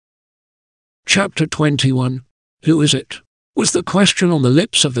Chapter 21. Who is it? Was the question on the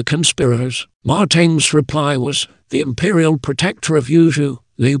lips of the conspirators. Ma Teng's reply was, the Imperial Protector of Yuzhou,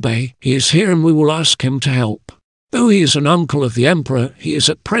 Liu Bei. He is here and we will ask him to help. Though he is an uncle of the Emperor, he is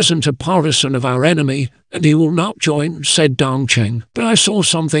at present a partisan of our enemy, and he will not join, said Dong Cheng. But I saw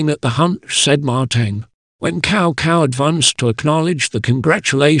something at the hunt, said Ma Teng. When Cao Cao advanced to acknowledge the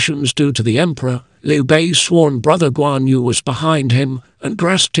congratulations due to the Emperor, Liu Bei's sworn brother Guan Yu was behind him, and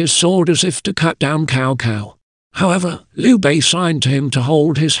grasped his sword as if to cut down Cao Cao. However, Liu Bei signed to him to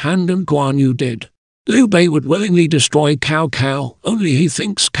hold his hand and Guan Yu did. Liu Bei would willingly destroy Cao Cao, only he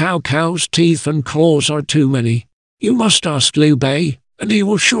thinks Cao Cao's teeth and claws are too many. You must ask Liu Bei, and he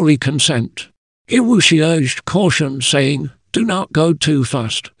will surely consent. Here Wuxi urged caution, saying, do not go too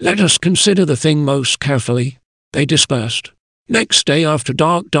fast. Let us consider the thing most carefully. They dispersed. Next day after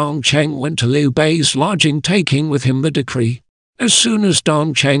dark, Dong Cheng went to Liu Bei's lodging, taking with him the decree. As soon as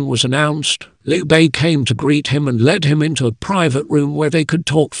Dong Cheng was announced, Liu Bei came to greet him and led him into a private room where they could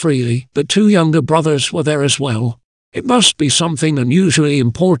talk freely. The two younger brothers were there as well. It must be something unusually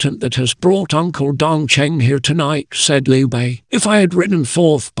important that has brought Uncle Dong Cheng here tonight, said Liu Bei. If I had ridden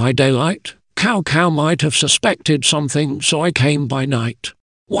forth by daylight, Cao Cao might have suspected something, so I came by night.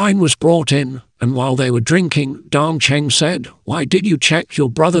 Wine was brought in, and while they were drinking, Dong Cheng said, why did you check your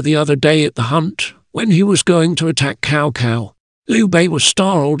brother the other day at the hunt, when he was going to attack Cao Cao? Liu Bei was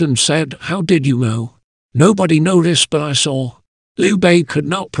startled and said, how did you know? Nobody noticed, but I saw. Liu Bei could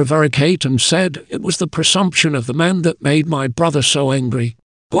not prevaricate and said, it was the presumption of the man that made my brother so angry.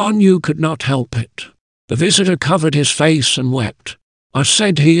 Guan Yu could not help it. The visitor covered his face and wept.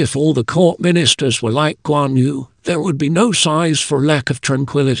 Said he, if all the court ministers were like Guan Yu, there would be no sighs for lack of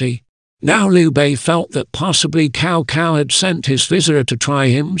tranquility. Now Liu Bei felt that possibly Cao Cao had sent his visitor to try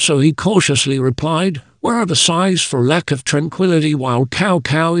him, so he cautiously replied, where are the sighs for lack of tranquility while Cao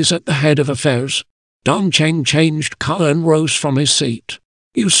Cao is at the head of affairs? Dong Cheng changed color and rose from his seat.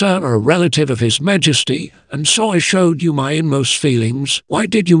 You, sir, are a relative of His Majesty, and so I showed you my inmost feelings. Why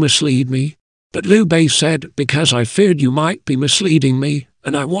did you mislead me? But Liu Bei said, because I feared you might be misleading me,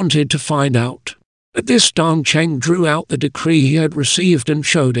 and I wanted to find out. At this, Dong Cheng drew out the decree he had received and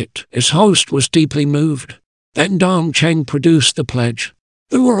showed it. His host was deeply moved. Then Dong Cheng produced the pledge.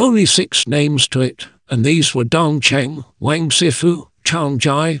 There were only 6 names to it, and these were Dong Cheng, Wang Sifu, Chang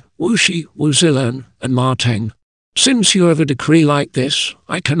Jai, Wuxi, Wu Zilan, and Ma Teng. Since you have a decree like this,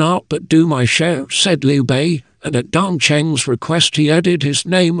 I cannot but do my share, said Liu Bei, and at Dong Cheng's request he added his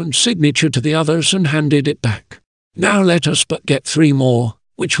name and signature to the others and handed it back. Now let us but get 3 more,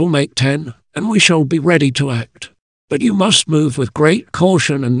 which will make 10, and we shall be ready to act. But you must move with great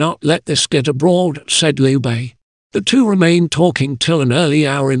caution and not let this get abroad, said Liu Bei. The two remained talking till an early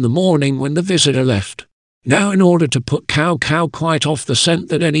hour in the morning when the visitor left. Now, in order to put Cao Cao quite off the scent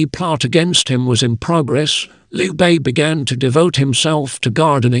that any plot against him was in progress, Liu Bei began to devote himself to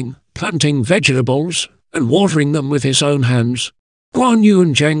gardening, planting vegetables, and watering them with his own hands. Guan Yu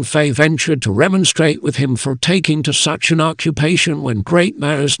and Zhang Fei ventured to remonstrate with him for taking to such an occupation when great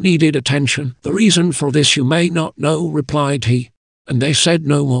matters needed attention. The reason for this you may not know, replied he, and they said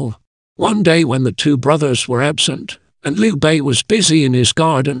no more. One day when the two brothers were absent, and Liu Bei was busy in his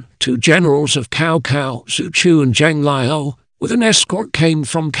garden, 2 generals of Cao Cao, Zhu Chu and Zhang Liao, with an escort came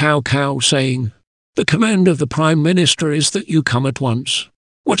from Cao Cao saying, the command of the Prime Minister is that you come at once.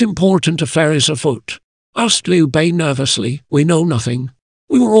 What important affair is afoot? Asked Liu Bei nervously. We know nothing.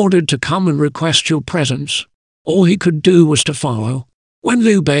 We were ordered to come and request your presence. All he could do was to follow. When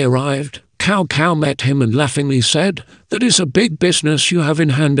Liu Bei arrived, Cao Cao met him and laughingly said, that is a big business you have in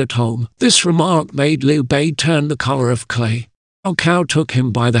hand at home. This remark made Liu Bei turn the color of clay. Cao Cao took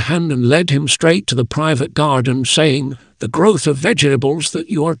him by the hand and led him straight to the private garden, saying, the growth of vegetables that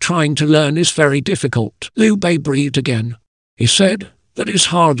you are trying to learn is very difficult. Liu Bei breathed again. He said, that is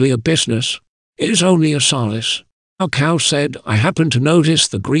hardly a business. It is only a solace. Cao Cao said, I happened to notice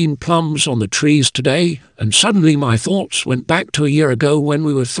the green plums on the trees today, and suddenly my thoughts went back to a year ago when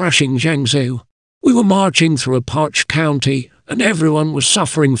we were threshing Jiangsu. We were marching through a parched county, and everyone was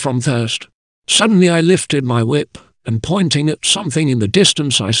suffering from thirst. Suddenly I lifted my whip, and pointing at something in the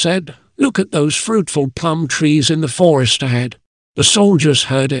distance I said, look at those fruitful plum trees in the forest ahead. The soldiers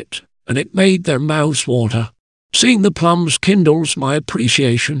heard it, and it made their mouths water. Seeing the plums kindles my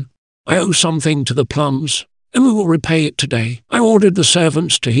appreciation. I owe something to the plums, and we will repay it today. I ordered the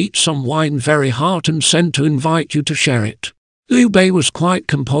servants to heat some wine very hot and sent to invite you to share it. Liu Bei was quite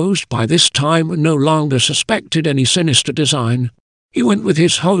composed by this time and no longer suspected any sinister design. He went with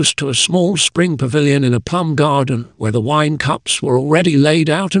his host to a small spring pavilion in a plum garden, where the wine cups were already laid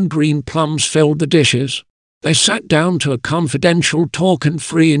out and green plums filled the dishes. They sat down to a confidential talk and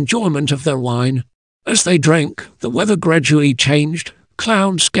free enjoyment of their wine. As they drank, the weather gradually changed,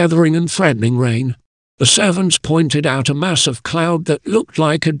 clouds gathering and threatening rain. The servants pointed out a mass of cloud that looked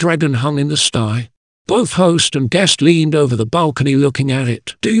like a dragon hung in the sky. Both host and guest leaned over the balcony looking at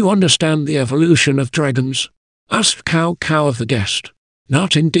it. "Do you understand the evolution of dragons?" asked Cao Cao of the guest.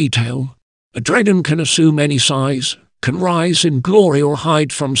 "Not in detail. A dragon can assume any size, can rise in glory or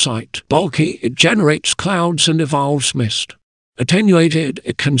hide from sight. Bulky, it generates clouds and evolves mist. Attenuated,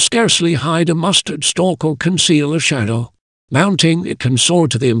 it can scarcely hide a mustard stalk or conceal a shadow. Mounting, it can soar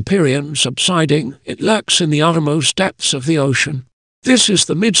to the empyrean. Subsiding, it lurks in the uttermost depths of the ocean. This is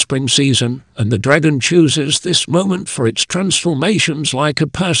the mid-spring season, and the dragon chooses this moment for its transformations like a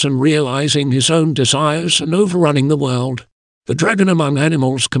person realizing his own desires and overrunning the world. The dragon among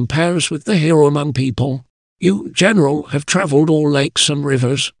animals compares with the hero among people. You, General, have traveled all lakes and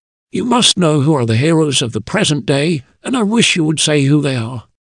rivers. You must know who are the heroes of the present day, and I wish you would say who they are.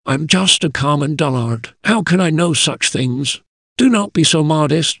 I'm just a common dullard. How can I know such things?" "Do not be so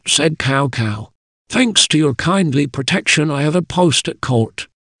modest," said Cao Cao. "Thanks to your kindly protection I have a post at court.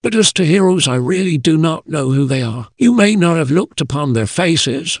 But as to heroes, I really do not know who they are. You may not have looked upon their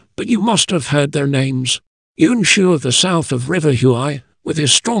faces, but you must have heard their names. Yuan Shu of the south of River Huai, with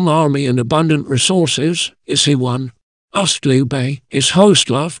his strong army and abundant resources, is he one?" asked Liu Bei. His host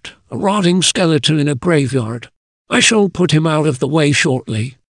laughed, "A rotting skeleton in a graveyard. I shall put him out of the way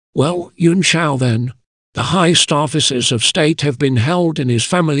shortly." "Well, Yuan Shao then. The highest offices of state have been held in his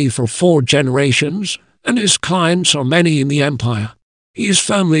family for 4 generations, and his clients are many in the empire. He is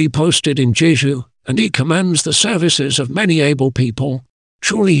firmly posted in Jeju, and he commands the services of many able people.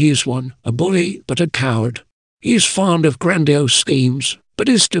 Surely he is one, a bully but a coward. He is fond of grandiose schemes, but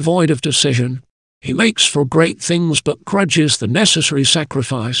is devoid of decision. He makes for great things but grudges the necessary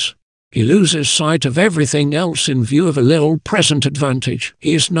sacrifice. He loses sight of everything else in view of a little present advantage.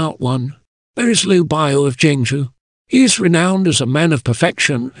 He is not one. There is Liu Biao of Jingzhou. He is renowned as a man of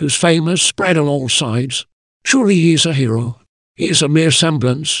perfection whose fame has spread on all sides. Surely he is a hero. He is a mere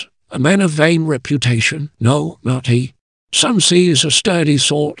semblance, a man of vain reputation. No, not he. Sun Si is a sturdy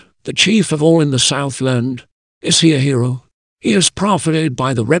sort, the chief of all in the Southland. Is he a hero? He has profited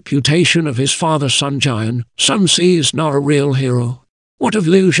by the reputation of his father Sun Jian. Sun Si is not a real hero. What of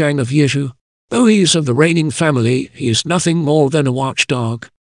Liu Zhang of Yizhou? Though he is of the reigning family, he is nothing more than a watchdog.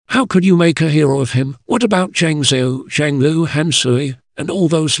 How could you make a hero of him? What about Zhang Xiu, Zhang Lu, Han Sui, and all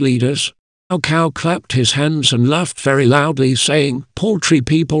those leaders?" Cao Cao clapped his hands and laughed very loudly, saying, "Paltry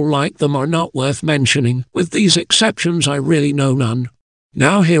people like them are not worth mentioning. With these exceptions I really know none.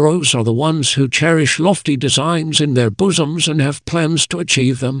 Now heroes are the ones who cherish lofty designs in their bosoms and have plans to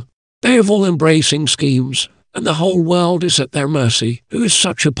achieve them. They have all-embracing schemes, and the whole world is at their mercy. Who is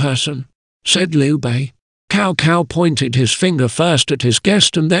such a person?" said Liu Bei. Cao Cao pointed his finger first at his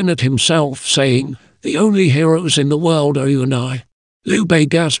guest and then at himself, saying, "The only heroes in the world are you and I." Liu Bei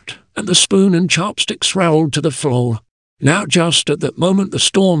gasped, and the spoon and chopsticks rolled to the floor. Now just at that moment the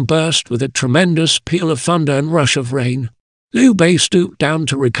storm burst with a tremendous peal of thunder and rush of rain. Liu Bei stooped down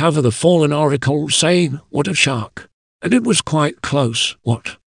to recover the fallen oracle, saying, "What a shock! And it was quite close."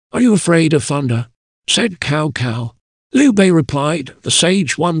 "What? Are you afraid of thunder?" said Cao Cao. Liu Bei replied, "The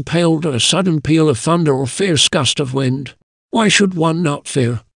sage one paled at a sudden peal of thunder or fierce gust of wind. Why should one not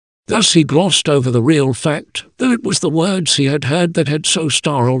fear?" Thus he glossed over the real fact that it was the words he had heard that had so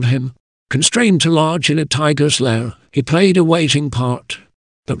startled him. Constrained to lodge in a tiger's lair, he played a waiting part.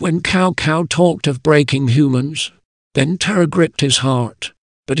 But when Cao Cao talked of breaking humans, then terror gripped his heart.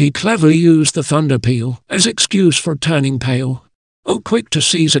 But he cleverly used the thunder peal as excuse for turning pale. Oh, quick to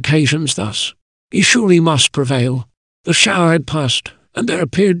seize occasions thus! He surely must prevail. The shower had passed, and there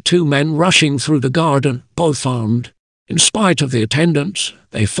appeared 2 men rushing through the garden, both armed. In spite of the attendants,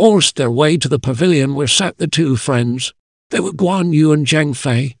 they forced their way to the pavilion where sat the 2 friends. They were Guan Yu and Zhang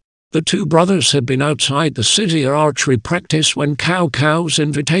Fei. The 2 brothers had been outside the city at archery practice when Cao Cao's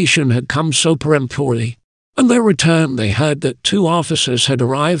invitation had come so peremptorily. On their return they heard that 2 officers had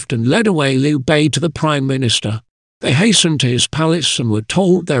arrived and led away Liu Bei to the Prime Minister. They hastened to his palace and were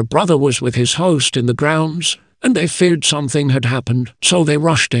told their brother was with his host in the grounds, and they feared something had happened, so they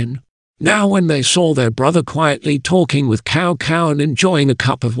rushed in. Now when they saw their brother quietly talking with Cao Cao and enjoying a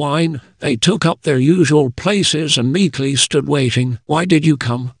cup of wine, they took up their usual places and meekly stood waiting. "Why did you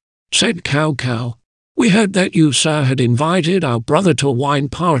come?" said Cao Cao. "We heard that you, sir, had invited our brother to a wine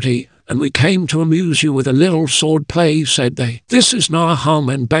party, and we came to amuse you with a little sword play," said they. "This is not a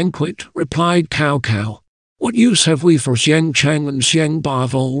Hamen banquet," replied Cao Cao. "What use have we for Xiang Chang and Xiang Ba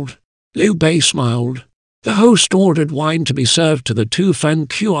of old?" Liu Bei smiled. The host ordered wine to be served to the two Fan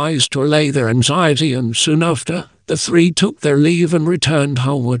Kuis to allay their anxiety, and soon after, the three took their leave and returned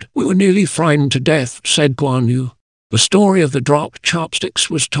homeward. "We were nearly frightened to death," said Guan Yu. The story of the dropped chopsticks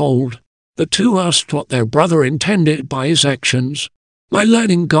was told. The two asked what their brother intended by his actions. "My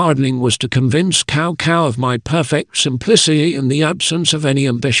learning gardening was to convince Cao Cao of my perfect simplicity and the absence of any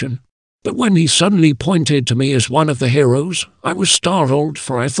ambition. But when he suddenly pointed to me as one of the heroes, I was startled,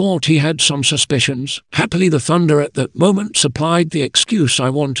 for I thought he had some suspicions. Happily the thunder at that moment supplied the excuse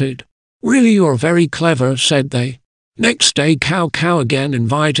I wanted." "Really, you're very clever," said they. Next day Cao Cao again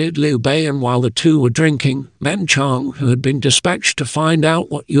invited Liu Bei, and while the two were drinking, Men Chang, who had been dispatched to find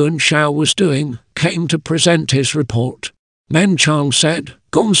out what Yuan Shao was doing, came to present his report. Men Chang said,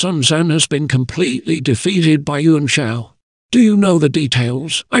 "Gongsun Zan has been completely defeated by Yuan Shao." "Do you know the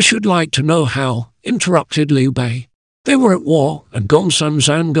details?" "I should like to know how," interrupted Liu Bei. "They were at war, and Gongsun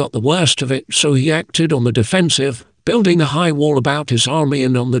Zan got the worst of it, so he acted on the defensive, building a high wall about his army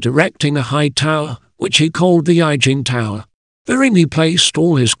and on the directing a high tower, which he called the Yijing Tower. Therein he placed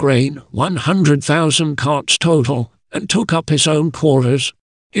all his grain, 100,000 carts total, and took up his own quarters.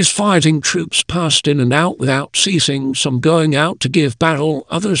 His fighting troops passed in and out without ceasing, some going out to give battle,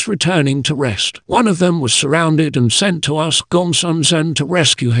 others returning to rest. One of them was surrounded and sent to ask Gongsun Zan to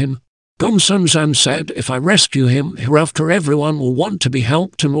rescue him. Gongsun Zan said, "If I rescue him, hereafter everyone will want to be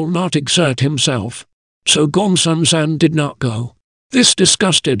helped and will not exert himself." So Gongsun Zan did not go. This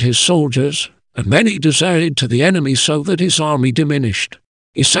disgusted his soldiers, and many deserted to the enemy, so that his army diminished.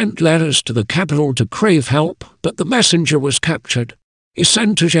 He sent letters to the capital to crave help, but the messenger was captured. He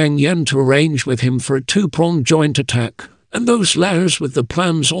sent to Zhang Yan to arrange with him for a two-pronged joint attack, and those letters with the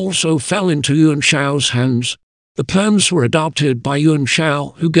plans also fell into Yuan Shao's hands. The plans were adopted by Yuan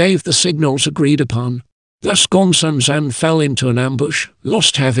Shao, who gave the signals agreed upon. Thus Gongsun Zan fell into an ambush,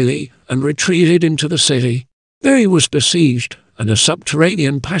 lost heavily, and retreated into the city. There he was besieged, and a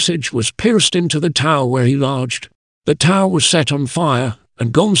subterranean passage was pierced into the tower where he lodged. The tower was set on fire,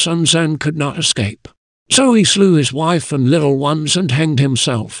 and Gongsun Zan could not escape. So he slew his wife and little ones and hanged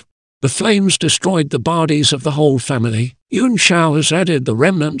himself. The flames destroyed the bodies of the whole family. Yuan Shao has added the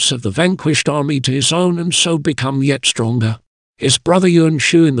remnants of the vanquished army to his own and so become yet stronger. His brother Yuan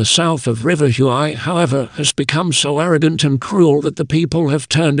Shu in the south of River Huai, however, has become so arrogant and cruel that the people have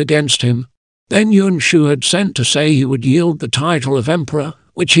turned against him. Then Yuan Shu had sent to say he would yield the title of emperor,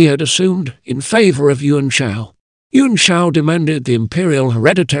 which he had assumed, in favor of Yuan Shao. Yuan Shao demanded the imperial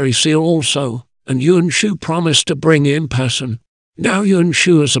hereditary seal also, and Yuan Shu promised to bring it in person. Now Yuan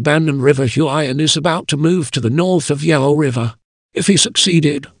Shu has abandoned River Huai and is about to move to the north of Yellow River. If he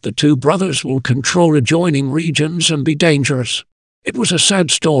succeeded, the two brothers will control adjoining regions and be dangerous. It was a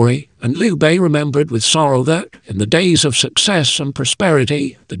sad story, and Liu Bei remembered with sorrow that, in the days of success and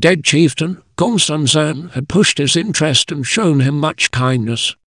prosperity, the dead chieftain, Gongsun Zan, had pushed his interest and shown him much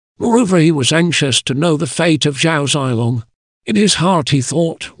kindness. Moreover, he was anxious to know the fate of Zhao Zilong. In his heart he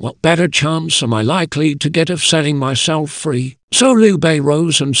thought, what better chance am I likely to get of setting myself free? So Liu Bei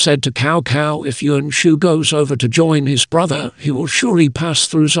rose and said to Cao Cao, if Yuan Shu goes over to join his brother, he will surely pass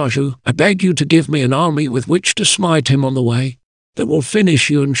through Zhou. I beg you to give me an army with which to smite him on the way. That will finish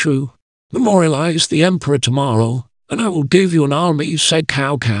Yuan Shu. Memorialize the emperor tomorrow, and I will give you an army, said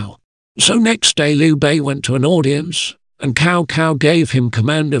Cao Cao. So next day Liu Bei went to an audience, and Cao Cao gave him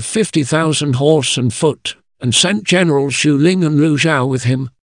command of 50,000 horse and foot, and sent General Xu Ling and Lu Zhao with him.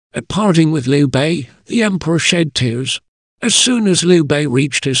 At parting with Liu Bei, the emperor shed tears. As soon as Liu Bei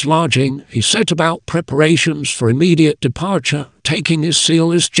reached his lodging, he set about preparations for immediate departure, taking his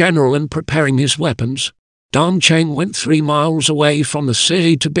seal as general and preparing his weapons. Dong Cheng went 3 miles away from the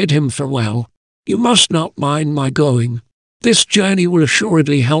city to bid him farewell. You must not mind my going. This journey will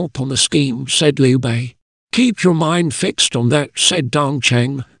assuredly help on the scheme, said Liu Bei. Keep your mind fixed on that, said Dong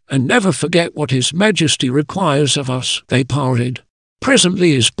Cheng, and never forget what His Majesty requires of us. They parted.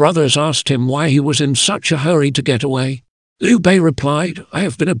 Presently his brothers asked him why he was in such a hurry to get away. Liu Bei replied, I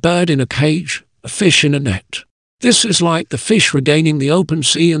have been a bird in a cage, a fish in a net. This is like the fish regaining the open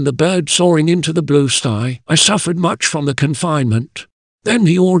sea and the bird soaring into the blue sky. I suffered much from the confinement. Then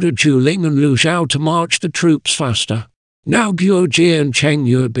he ordered Zhu Ling and Lu Zhao to march the troops faster. Now Guo Jie and Cheng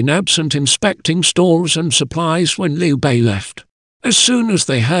Yu had been absent inspecting stores and supplies when Liu Bei left. As soon as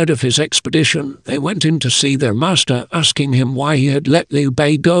they heard of his expedition, they went in to see their master, asking him why he had let Liu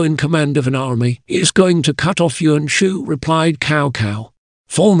Bei go in command of an army. He is going to cut off Yuan Shu, replied Cao Cao.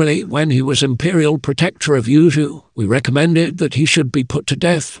 Formerly, when he was imperial protector of Yuzhou, we recommended that he should be put to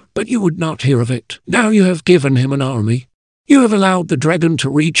death, but you would not hear of it. Now you have given him an army. You have allowed the dragon to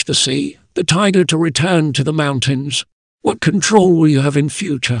reach the sea, the tiger to return to the mountains. What control will you have in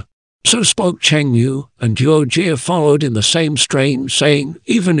future? So spoke Cheng Yu, and Duo Jia followed in the same strain, saying,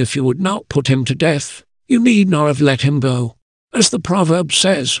 "Even if you would not put him to death, you need not have let him go. As the proverb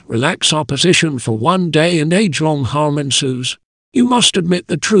says, relax opposition for one day and age-long harm ensues. You must admit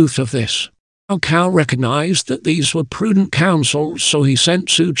the truth of this." Cao recognized that these were prudent counsels, so he sent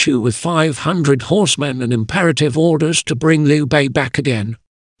Su Chu with 500 horsemen and imperative orders to bring Liu Bei back again.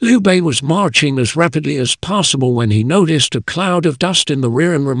 Liu Bei was marching as rapidly as possible when he noticed a cloud of dust in the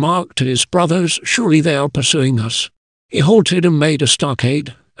rear and remarked to his brothers, "Surely they are pursuing us." He halted and made a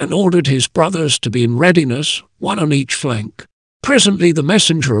stockade, and ordered his brothers to be in readiness, one on each flank. Presently the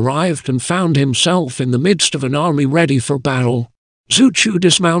messenger arrived and found himself in the midst of an army ready for battle. Su Chu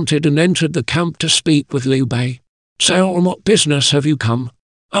dismounted and entered the camp to speak with Liu Bei. "Sir, on what business have you come?"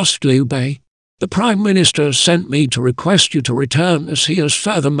 asked Liu Bei. "The Prime Minister sent me to request you to return, as he has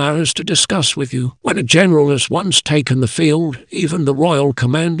further matters to discuss with you. When a general has once taken the field, even the royal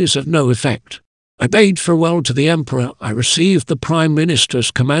command is of no effect. I bade farewell to the Emperor, I received the Prime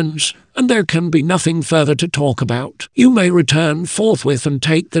Minister's commands, and there can be nothing further to talk about. You may return forthwith and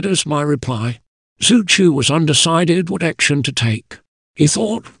take that as my reply." Su Chu was undecided what action to take. He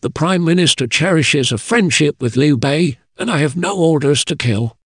thought, "The Prime Minister cherishes a friendship with Liu Bei, and I have no orders to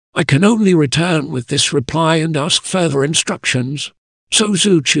kill. I can only return with this reply and ask further instructions." So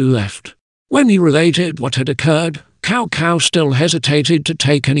Su Chu left. When he related what had occurred, Cao still hesitated to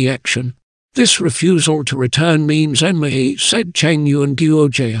take any action. "This refusal to return means enmity," said Cheng Yu and Duo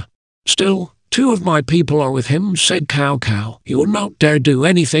Jia. "Still, 2 of my people are with him," said Cao. "He will not dare do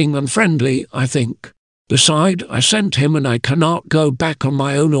anything unfriendly, I think. Beside, I sent him and I cannot go back on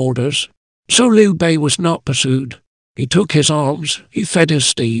my own orders." So Liu Bei was not pursued. He took his arms, he fed his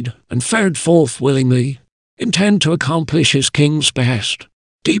steed, and fared forth willingly, intent to accomplish his king's behest.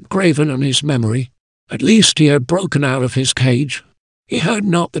 Deep graven on his memory, at least he had broken out of his cage. He heard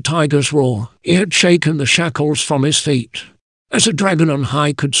not the tiger's roar, he had shaken the shackles from his feet, as a dragon on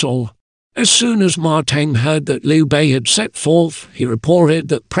high could soar. As soon as Ma Teng heard that Liu Bei had set forth, he reported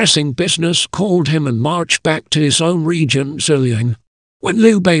that pressing business called him and marched back to his own region, Ziliang. When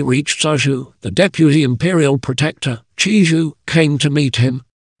Liu Bei reached Zhou, the deputy imperial protector, Qizhu, came to meet him.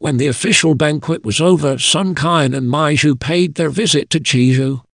 When the official banquet was over, Sun Qian and Maizhu paid their visit to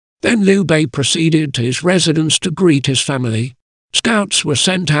Qizhu. Then Liu Bei proceeded to his residence to greet his family. Scouts were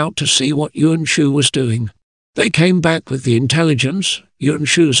sent out to see what Yuan Shu was doing. They came back with the intelligence. Yuan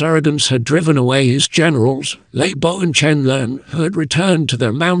Shu's arrogance had driven away his generals, Lei Bo and Chen Lern, who had returned to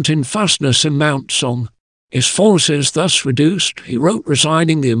their mountain fastness in Mount Song. His forces thus reduced, he wrote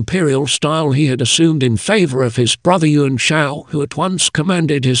resigning the imperial style he had assumed in favor of his brother Yuan Shao, who at once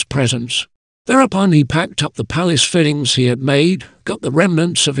commanded his presence. Thereupon he packed up the palace fittings he had made, got the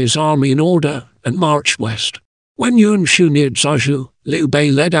remnants of his army in order, and marched west. When Yuan Shu neared Zhou, Liu Bei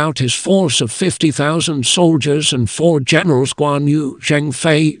led out his force of 50,000 soldiers and 4 generals, Guan Yu, Zheng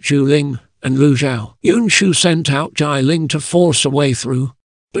Fei, Zhu Ling, and Lu Zhao. Yuan Shu sent out Jai Ling to force a way through,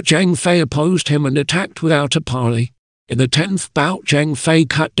 but Zheng Fei opposed him and attacked without a parley. In the 10th bout, Zheng Fei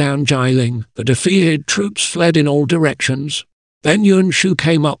cut down Jai Ling. The defeated troops fled in all directions. Then Yuan Shu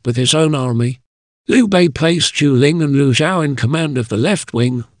came up with his own army. Liu Bei placed Zhu Ling and Lu Zhao in command of the left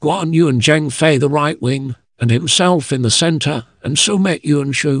wing, Guan Yu and Zheng Fei the right wing, and himself in the center, and so met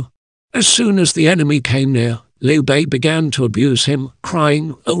Yuan Shu. As soon as the enemy came near, Liu Bei began to abuse him,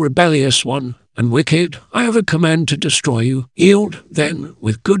 crying, "O rebellious one, and wicked, I have a command to destroy you. Yield, then,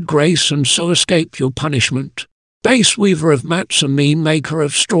 with good grace, and so escape your punishment. Base weaver of mats and mean maker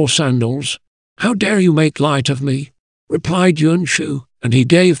of straw sandals, how dare you make light of me?" replied Yuan Shu, and he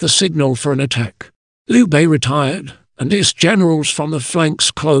gave the signal for an attack. Liu Bei retired, and his generals from the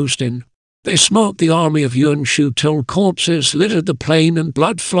flanks closed in. They smote the army of Yuan Shu till corpses littered the plain and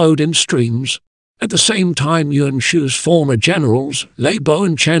blood flowed in streams. At the same time, Yuan Shu's former generals, Lei Bo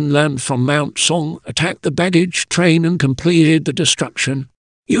and Chen Lan from Mount Song, attacked the baggage train and completed the destruction.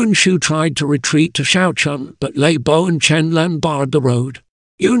 Yuan Shu tried to retreat to Shaochun, but Lei Bo and Chen Lan barred the road.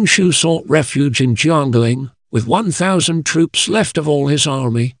 Yuan Shu sought refuge in Jiangling, with 1,000 troops left of all his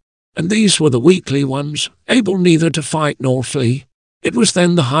army, and these were the weakly ones, able neither to fight nor flee. It was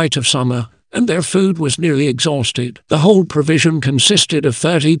then the height of summer, and their food was nearly exhausted. The whole provision consisted of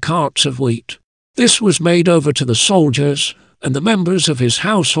 30 carts of wheat. This was made over to the soldiers, and the members of his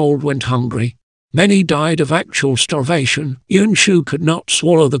household went hungry. Many died of actual starvation. Yuan Shu could not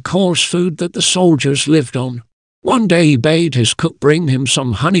swallow the coarse food that the soldiers lived on. One day he bade his cook bring him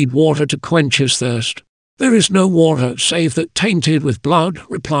some honeyed water to quench his thirst. "There is no water save that tainted with blood,"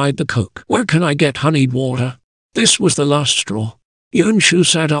 replied the cook. "Where can I get honeyed water?" This was the last straw. Yuan Shu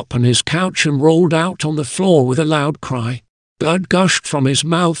sat up on his couch and rolled out on the floor with a loud cry. Blood gushed from his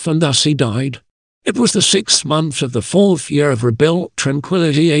mouth and thus he died. It was the 6th month of the 4th year of rebuilt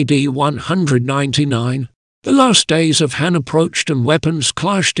tranquility AD 199. The last days of Han approached and weapons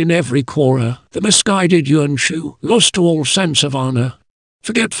clashed in every quarter. The misguided Yuan Shu lost to all sense of honor.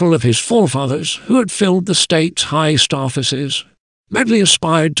 Forgetful of his forefathers who had filled the state's highest offices, madly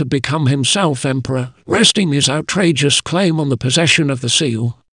aspired to become himself emperor, resting his outrageous claim on the possession of the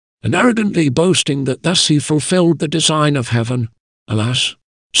seal, and arrogantly boasting that thus he fulfilled the design of heaven. Alas,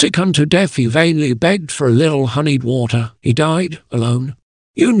 sick unto death he vainly begged for a little honeyed water. He died alone.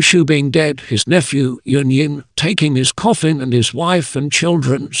 Yuan Shu being dead, his nephew, Yuan Yin, taking his coffin and his wife and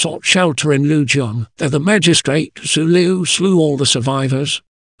children, sought shelter in Lujiang. There the magistrate, Zhu Liu, slew all the survivors.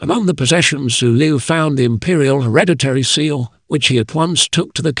 Among the possessions Zhu Liu found the imperial hereditary seal, which he at once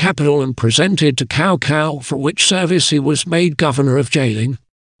took to the capital and presented to Cao Cao, for which service he was made governor of Jieling.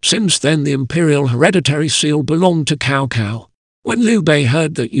 Since then the imperial hereditary seal belonged to Cao Cao. When Liu Bei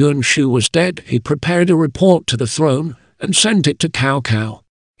heard that Yuan Shu was dead, he prepared a report to the throne and sent it to Cao Cao.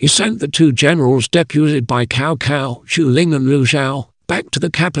 He sent the 2 generals deputed by Cao Cao, Zhu Ling and Lu Zhao, back to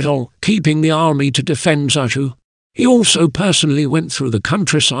the capital, keeping the army to defend Zhuzhou. He also personally went through the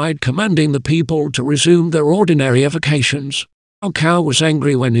countryside commanding the people to resume their ordinary avocations. Cao Cao was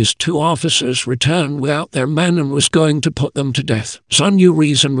angry when his 2 officers returned without their men and was going to put them to death. Sun Yu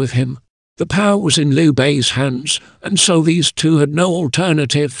reasoned with him. The power was in Liu Bei's hands, and so these 2 had no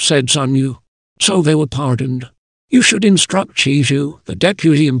alternative, said Sun Yu. So they were pardoned. You should instruct Qizhu, the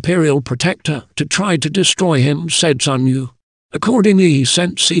deputy imperial protector, to try to destroy him, said Sun Yu. Accordingly he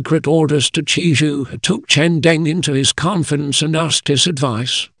sent secret orders to Qizhu, who took Chen Deng into his confidence and asked his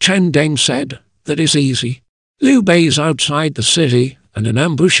advice. Chen Deng said, "That is easy. Liu Bei is outside the city, and an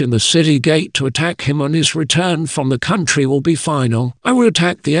ambush in the city gate to attack him on his return from the country will be final. I will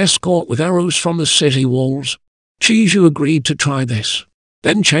attack the escort with arrows from the city walls." Qizhu agreed to try this.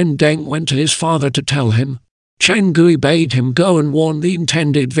 Then Chen Deng went to his father to tell him. Chen Gui bade him go and warn the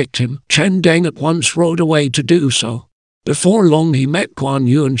intended victim. Chen Deng at once rode away to do so. Before long he met Guan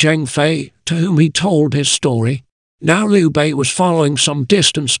Yu and Zhang Fei, to whom he told his story. Now Liu Bei was following some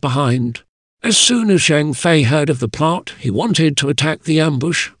distance behind. As soon as Zhang Fei heard of the plot, he wanted to attack the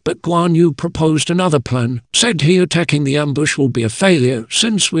ambush, but Guan Yu proposed another plan. Said he, attacking the ambush will be a failure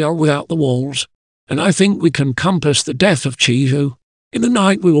since we are without the walls, and I think we can compass the death of Qizhu. In the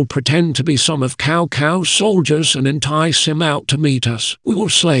night we will pretend to be some of Cao Cao's soldiers and entice him out to meet us. We will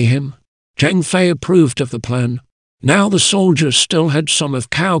slay him. Zhang Fei approved of the plan. Now the soldiers still had some of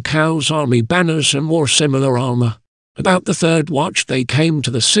Cao Cao's army banners and wore similar armor. About the 3rd watch they came to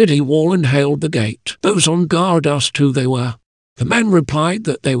the city wall and hailed the gate. Those on guard asked who they were. The men replied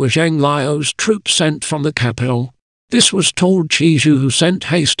that they were Zhang Liao's troops sent from the capital. This was told Qizhu, who sent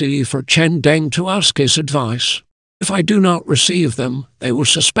hastily for Chen Deng to ask his advice. "If I do not receive them, they will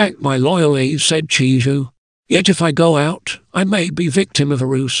suspect my loyalty," said Qizhu. "Yet if I go out, I may be victim of a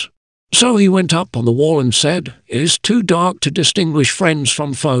ruse." So he went up on the wall and said, "It is too dark to distinguish friends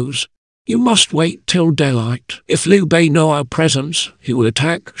from foes. You must wait till daylight. If Liu Bei know our presence, he will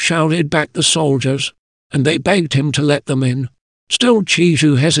attack," shouted back the soldiers, and they begged him to let them in. Still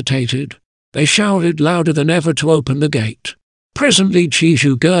Qizhu hesitated. They shouted louder than ever to open the gate. Presently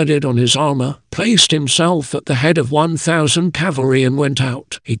Qizhu girded on his armor, placed himself at the head of 1,000 cavalry and went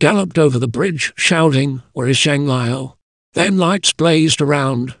out. He galloped over the bridge, shouting, "Where is Zhang Liao?" Then lights blazed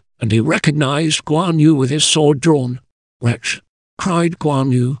around, and he recognized Guan Yu with his sword drawn. "Wretch," cried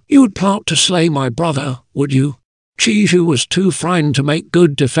Guan Yu, "you would plot to slay my brother, would you?" Qizhu was too frightened to make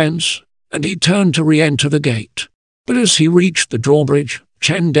good defense, and he turned to re-enter the gate. But as he reached the drawbridge,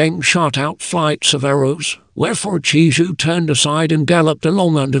 Chen Deng shot out flights of arrows, wherefore Qizhu turned aside and galloped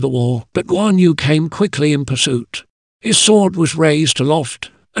along under the wall. But Guan Yu came quickly in pursuit. His sword was raised aloft,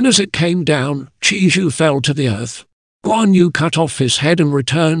 and as it came down, Qizhu fell to the earth. Guan Yu cut off his head and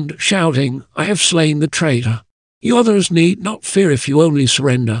returned, shouting, "I have slain the traitor. You others need not fear if you only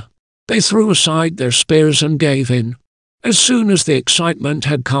surrender." They threw aside their spears and gave in. As soon as the excitement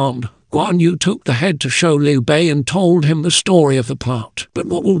had calmed, Guan Yu took the head to show Liu Bei and told him the story of the plot. "But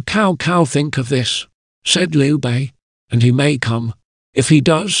what will Cao Cao think of this?" said Liu Bei. "And he may come. If he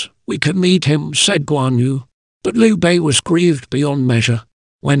does, we can meet him," said Guan Yu. But Liu Bei was grieved beyond measure.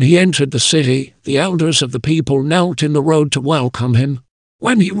 When he entered the city, the elders of the people knelt in the road to welcome him.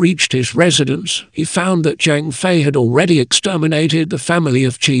 When he reached his residence, he found that Zhang Fei had already exterminated the family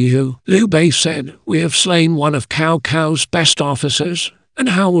of Qizhu. Liu Bei said, "We have slain one of Cao Cao's best officers, and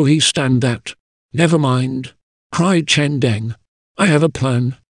how will he stand that?" "Never mind," cried Chen Deng. "I have a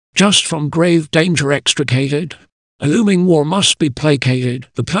plan. Just from grave danger extricated, a looming war must be placated.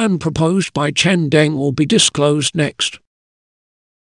 The plan proposed by Chen Deng will be disclosed next.